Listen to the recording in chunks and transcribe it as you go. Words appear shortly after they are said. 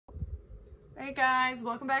Hey guys,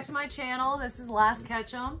 welcome back to my channel. This is Last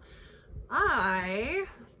Ketchum. I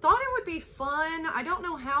thought it would be fun. I don't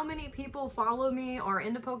know how many people follow me or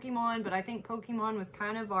into Pokemon, but I think Pokemon was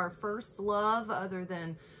kind of our first love other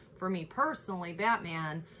than, for me personally,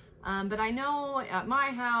 Batman. But I know at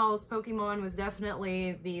my house, Pokemon was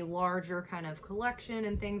definitely the larger kind of collection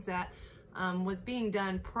and things that was being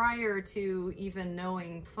done prior to even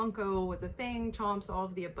knowing Funko was a thing, Chomps, all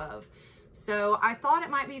of the above. So I thought it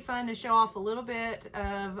might be fun to show off a little bit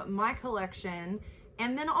of my collection.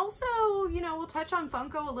 And then also, you know, we'll touch on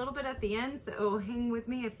Funko a little bit at the end, so hang with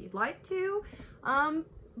me if you'd like to.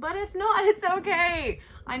 But if not, it's okay.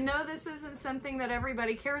 I know this isn't something that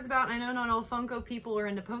everybody cares about. I know not all Funko people are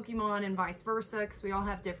into Pokemon and vice versa, because we all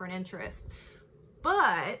have different interests.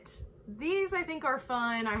 But these I think are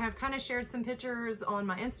fun. I have kind of shared some pictures on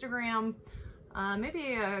my Instagram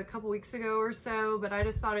maybe a couple weeks ago or so, but I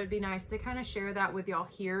just thought it'd be nice to kind of share that with y'all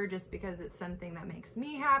here just because it's something that makes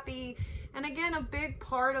me happy. And again, a big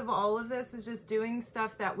part of all of this is just doing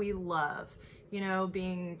stuff that we love, you know,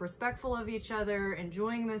 being respectful of each other,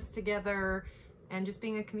 enjoying this together, and just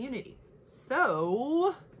being a community.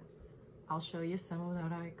 So I'll show you some of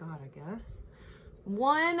that I got, I guess.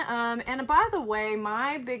 And by the way,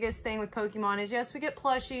 my biggest thing with Pokemon is, yes, we get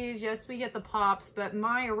plushies, yes, we get the pops, but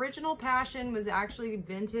my original passion was actually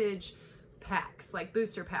vintage packs, like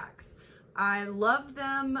booster packs. I love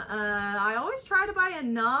them. I always try to buy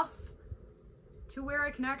enough to where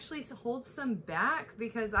I can actually hold some back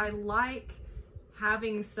because I like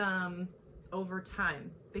having some over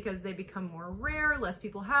time because they become more rare, less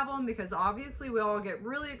people have them, because obviously we all get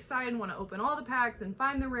really excited and want to open all the packs and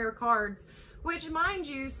find the rare cards. Which, mind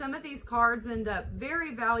you, some of these cards end up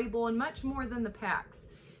very valuable and much more than the packs.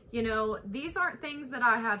 You know, these aren't things that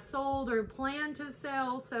I have sold or plan to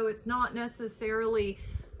sell, so it's not necessarily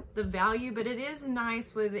the value, but it is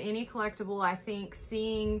nice with any collectible, I think,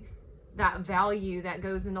 seeing that value that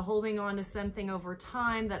goes into holding on to something over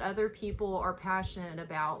time that other people are passionate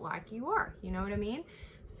about like you are, you know what I mean?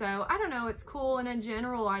 So, I don't know, it's cool, and in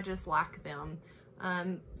general, I just like them.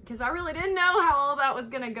 Because I really didn't know how all that was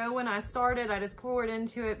going to go when I started. I just poured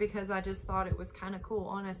into it because I just thought it was kind of cool,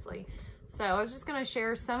 honestly. So I was just going to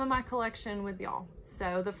share some of my collection with y'all.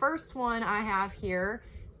 So the first one I have here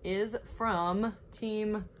is from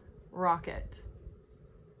Team Rocket.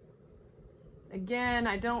 Again,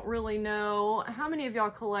 I don't really know how many of y'all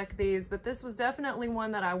collect these, but this was definitely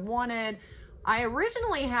one that I wanted. I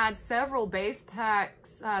originally had several base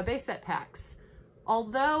set packs.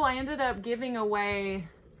 Although I ended up giving away,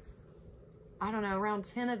 I don't know, around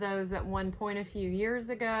 10 of those at one point a few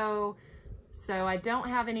years ago. So I don't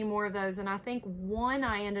have any more of those. And I think one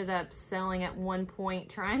I ended up selling at one point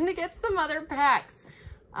trying to get some other packs.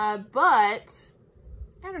 But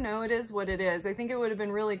I don't know, it is what it is. I think it would have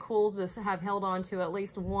been really cool to have held on to at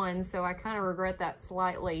least one. So I kind of regret that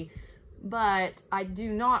slightly. But I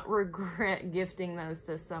do not regret gifting those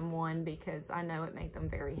to someone because I know it made them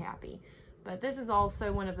very happy. But this is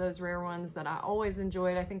also one of those rare ones that I always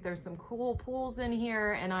enjoyed. I think there's some cool pulls in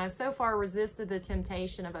here, and I've so far resisted the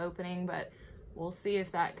temptation of opening, but we'll see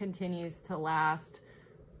if that continues to last.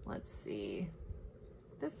 Let's see.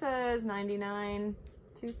 This says 99,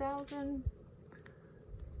 2000.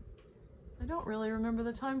 I don't really remember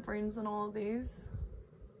the time frames in all of these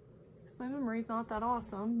because my memory's not that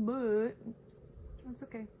awesome, but that's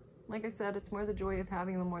okay. Like I said, it's more the joy of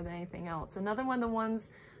having them more than anything else. Another one of the ones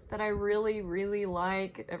that I really, really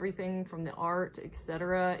like, everything from the art,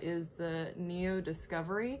 etc., is the Neo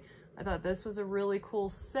Discovery. I thought this was a really cool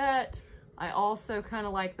set. I also kind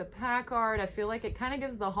of like the pack art. I feel like it kind of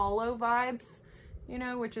gives the holo vibes, you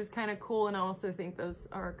know, which is kind of cool. And I also think those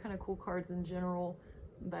are kind of cool cards in general.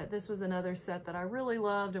 But this was another set that I really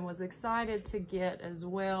loved and was excited to get as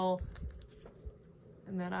well,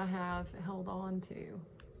 and that I have held on to.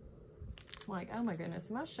 Like, oh my goodness,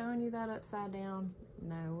 am I showing you that upside down?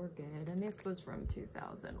 No, we're good. And this was from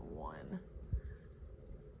 2001.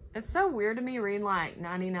 It's so weird to me reading like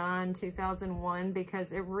 99, 2001,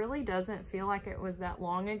 because it really doesn't feel like it was that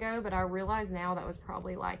long ago, but I realize now that was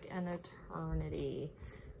probably like an eternity.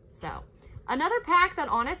 So, another pack that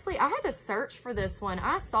honestly, I had to search for this one.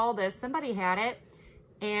 I saw this, somebody had it,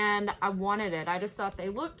 and I wanted it. I just thought they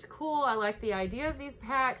looked cool. I liked the idea of these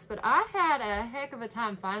packs, but I had a heck of a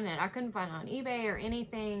time finding it. I couldn't find it on eBay or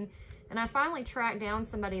anything. And I finally tracked down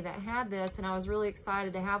somebody that had this, and I was really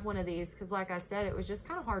excited to have one of these because, like I said, it was just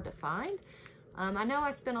kind of hard to find. I know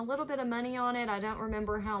I spent a little bit of money on it. I don't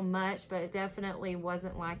remember how much, but it definitely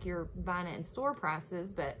wasn't like you're buying it in store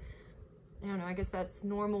prices. But I don't know, I guess that's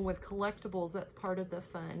normal with collectibles. That's part of the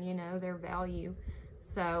fun, you know, their value.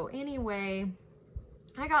 So anyway,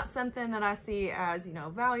 I got something that I see as, you know,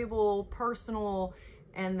 valuable, personal,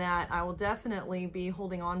 and that I will definitely be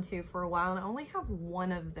holding on to for a while. And I only have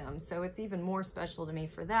one of them, so it's even more special to me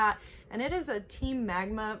for that. And it is a Team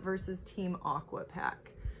Magma versus Team Aqua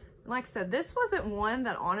pack. Like I said, this wasn't one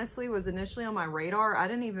that honestly was initially on my radar. I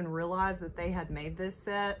didn't even realize that they had made this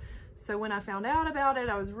set. So when I found out about it,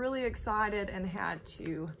 I was really excited and had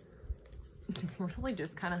to really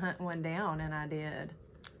just kind of hunt one down, and I did.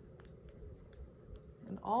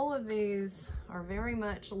 And all of these are very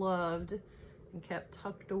much loved and kept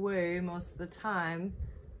tucked away most of the time.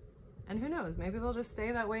 And who knows, maybe they'll just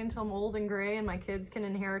stay that way until I'm old and gray and my kids can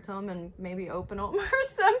inherit them and maybe open them or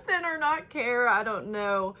something, or not care, I don't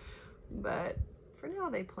know. But for now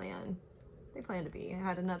they plan to be. I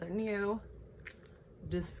had another new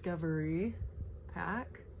Discovery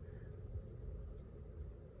pack.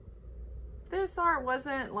 This art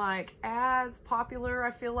wasn't like as popular,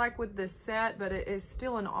 I feel like, with this set, but it is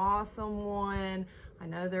still an awesome one. I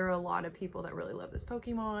know there are a lot of people that really love this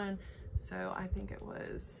Pokemon, so I think it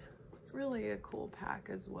was really a cool pack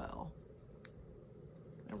as well.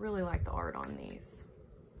 I really like the art on these.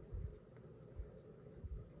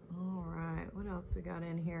 All right, what else we got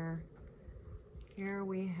in here? Here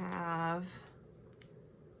we have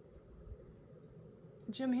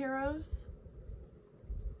Gym Heroes.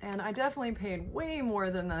 And I definitely paid way more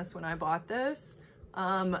than this when I bought this.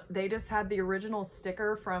 They just had the original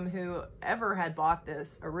sticker from whoever had bought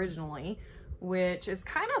this originally, which is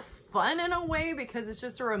kind of fun in a way because it's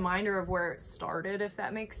just a reminder of where it started, if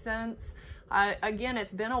that makes sense. Again,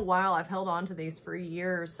 it's been a while. I've held on to these for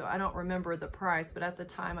years, so I don't remember the price, but at the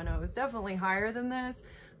time I know it was definitely higher than this.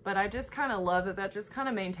 But I just kind of love that that just kind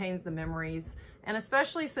of maintains the memories. And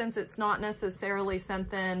especially since it's not necessarily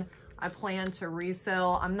something I plan to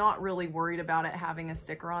resell, I'm not really worried about it having a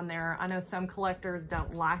sticker on there. I know some collectors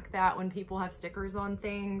don't like that when people have stickers on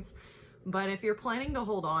things, but if you're planning to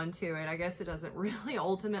hold on to it, I guess it doesn't really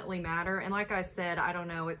ultimately matter. And like I said, I don't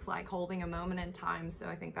know, it's like holding a moment in time, so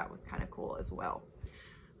I think that was kind of cool as well.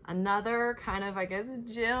 Another kind of, I guess,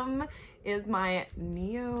 gem is my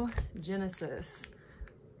Neo Genesis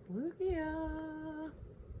Lugia.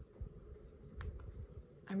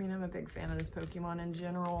 I mean, I'm a big fan of this Pokemon in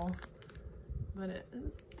general, but it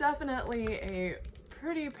is definitely a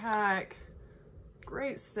pretty pack,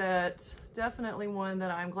 great set, definitely one that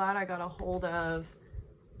I'm glad I got a hold of.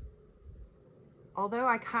 Although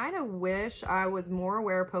I kind of wish I was more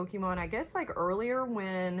aware of Pokemon, I guess like earlier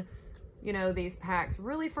when, you know, these packs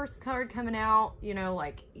really first started coming out, you know,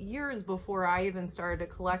 like years before I even started to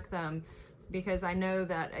collect them, because I know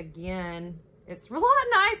that, again, it's a lot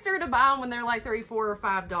nicer to buy them when they're like $3, $4, or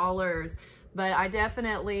 $5. But I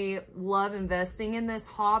definitely love investing in this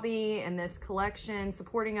hobby and this collection,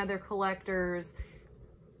 supporting other collectors,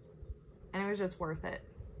 and it was just worth it.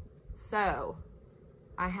 So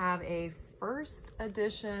I have a first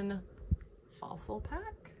edition fossil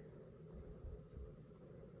pack.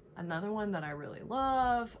 Another one that I really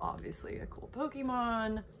love, obviously a cool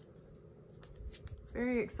Pokemon.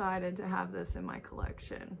 Very excited to have this in my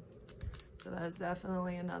collection. So that is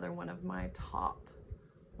definitely another one of my top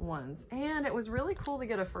ones. And it was really cool to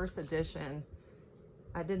get a first edition.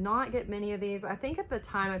 I did not get many of these. I think at the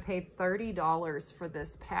time I paid $30 for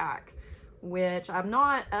this pack, which I'm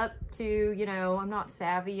not up to, you know, I'm not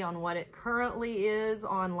savvy on what it currently is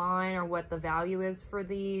online or what the value is for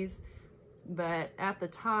these. But at the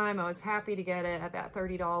time I was happy to get it at that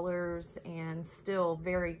 $30 and still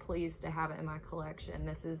very pleased to have it in my collection.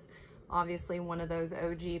 This is obviously one of those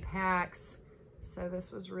OG packs, so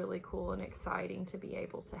this was really cool and exciting to be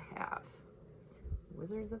able to have.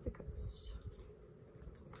 Wizards of the Coast.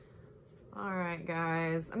 All right,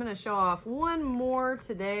 guys, I'm gonna show off one more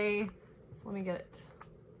today. So let me get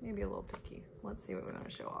maybe a little picky. Let's see what we're gonna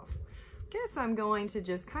show off. Guess I'm going to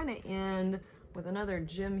just kind of end with another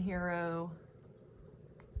Gym Hero.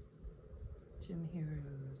 Gym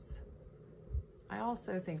Heroes. I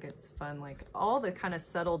also think it's fun, like all the kind of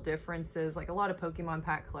subtle differences, like a lot of Pokemon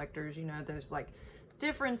pack collectors, you know, there's like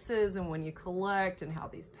differences in when you collect and how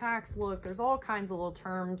these packs look. There's all kinds of little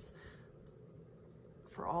terms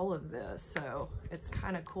for all of this. So it's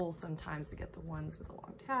kind of cool sometimes to get the ones with the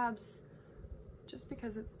long tabs just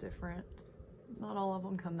because it's different. Not all of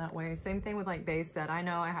them come that way. Same thing with like base set. I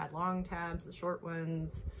know I had long tabs, the short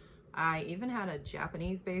ones. I even had a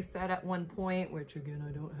Japanese base set at one point, which again,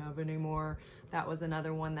 I don't have anymore. That was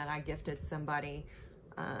another one that I gifted somebody.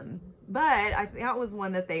 But that was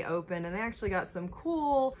one that they opened and they actually got some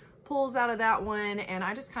cool pulls out of that one, and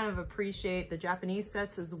I just kind of appreciate the Japanese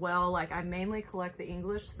sets as well. Like, I mainly collect the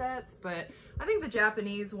English sets, but I think the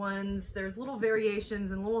Japanese ones, there's little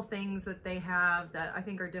variations and little things that they have that I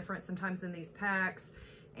think are different sometimes in these packs,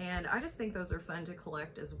 and I just think those are fun to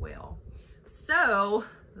collect as well. So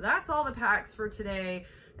that's all the packs for today.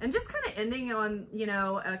 And just kind of ending on, you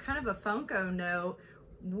know, a kind of a Funko note,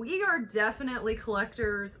 we are definitely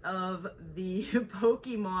collectors of the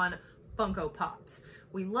Pokemon Funko Pops.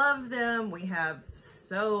 We love them. We have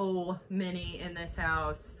so many in this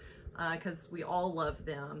house because we all love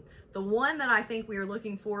them. The one that I think we are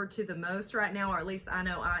looking forward to the most right now, or at least I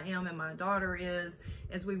know I am and my daughter is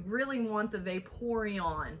we really want the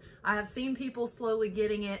Vaporeon. I have seen people slowly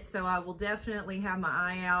getting it, so I will definitely have my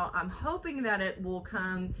eye out. I'm hoping that it will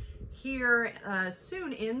come here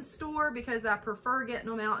soon in store because I prefer getting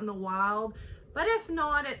them out in the wild. But if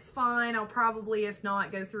not, it's fine. I'll probably, if not,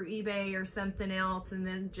 go through eBay or something else and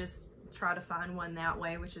then just try to find one that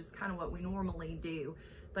way, which is kind of what we normally do.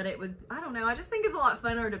 But it would, I don't know, I just think it's a lot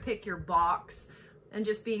funner to pick your box, and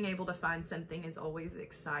just being able to find something is always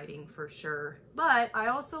exciting for sure. But I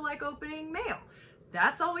also like opening mail.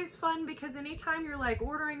 That's always fun because anytime you're like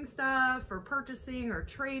ordering stuff or purchasing or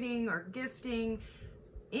trading or gifting,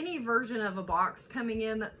 any version of a box coming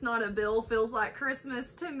in that's not a bill feels like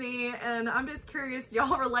Christmas to me. And I'm just curious, do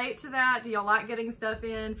y'all relate to that? Do y'all like getting stuff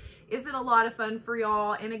in? Is it a lot of fun for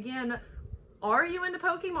y'all? And again, are you into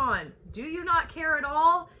Pokemon? Do you not care at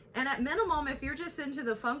all? And at minimum, if you're just into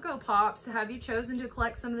the Funko Pops, have you chosen to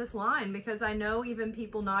collect some of this line? Because I know even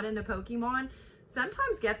people not into Pokemon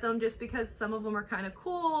sometimes get them just because some of them are kind of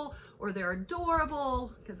cool or they're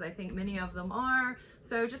adorable, because I think many of them are.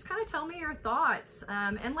 So just kind of tell me your thoughts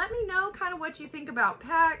and let me know kind of what you think about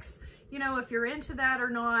packs, you know, if you're into that or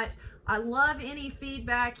not. I love any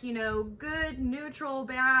feedback, you know, good, neutral,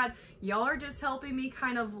 bad. Y'all are just helping me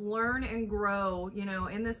kind of learn and grow, you know,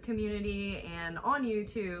 in this community and on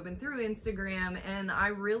YouTube and through Instagram, and I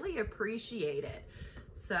really appreciate it.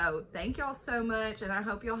 So thank y'all so much, and I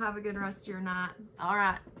hope y'all have a good rest of your night. All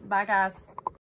right, bye guys.